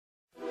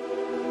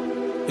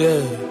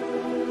Yeah.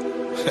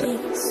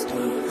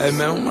 Hey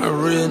man, where my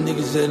real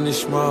niggas at in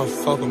this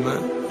motherfucker, man?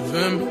 You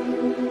feel me?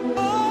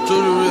 Do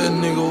the real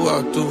nigga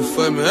walk through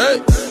for me, hey?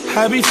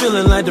 I be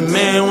feeling like the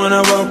man when I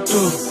walk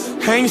through.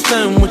 I ain't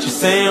stunning what you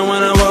saying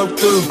when I walk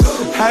through.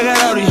 I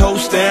got all these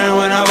hoes staring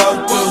when I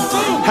walk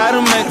through. I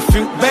done made a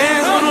few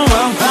bands on the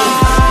walk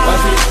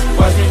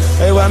through. Watch me,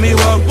 hey, why me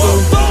walk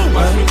through?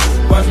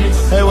 Watch me,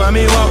 hey, why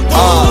me walk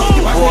through?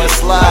 Your boy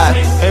Sly,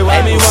 hey,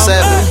 why me walk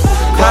 7, through?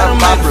 Club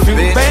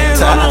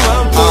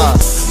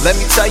bitch. Let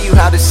me tell you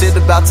how this shit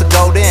about to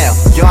go down.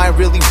 Yo, I ain't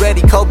really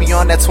ready, Kobe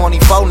on that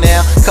 24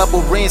 now.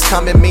 Couple rings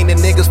coming, meaning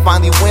niggas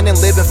finally winning.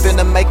 Living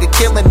finna make a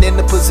killing, in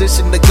the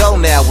position to go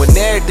now. When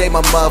every day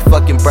my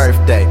motherfucking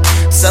birthday.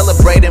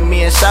 Celebrating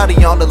me and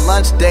Shawty on the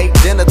lunch date.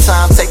 Dinner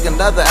time, take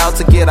another out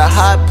to get a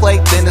hot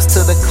plate. Then it's to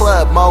the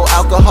club, more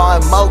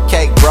alcohol and more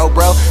cake, bro.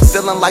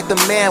 Feeling like the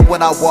man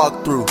when I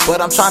walk through, but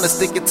I'm trying to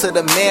stick it to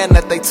the man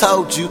that they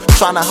told you.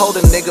 Trying to hold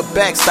a nigga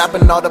back,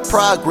 stopping all the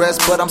progress.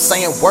 But I'm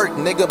saying work,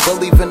 nigga,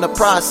 believe in the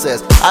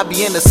process. I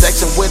be in the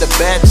section with a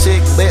bad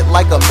chick, lit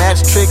like a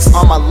match tricks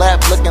on my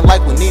lap, looking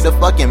like we need a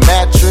fucking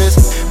mattress.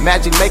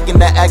 Magic making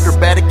that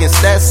acrobatic and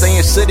stats,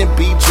 saying shouldn't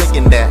be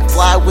drinking that.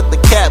 Fly with the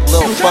cap,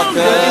 little fucker.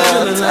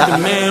 Feeling like a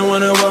man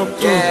when I walk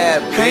through.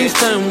 Yeah, ain't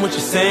stunning what you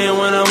saying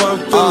when I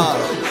walk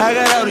through. I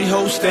got all these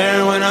hoes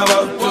staring when I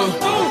walk through.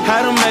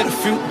 I done made a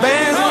few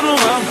bands on the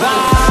walk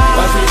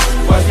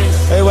through. Watch me,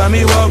 hey, why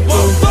me walk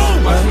through?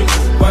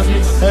 Watch me,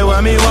 hey,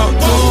 why me walk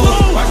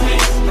through?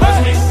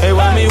 Watch me, hey,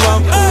 why me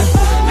walk through?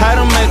 I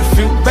done made a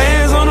few bands.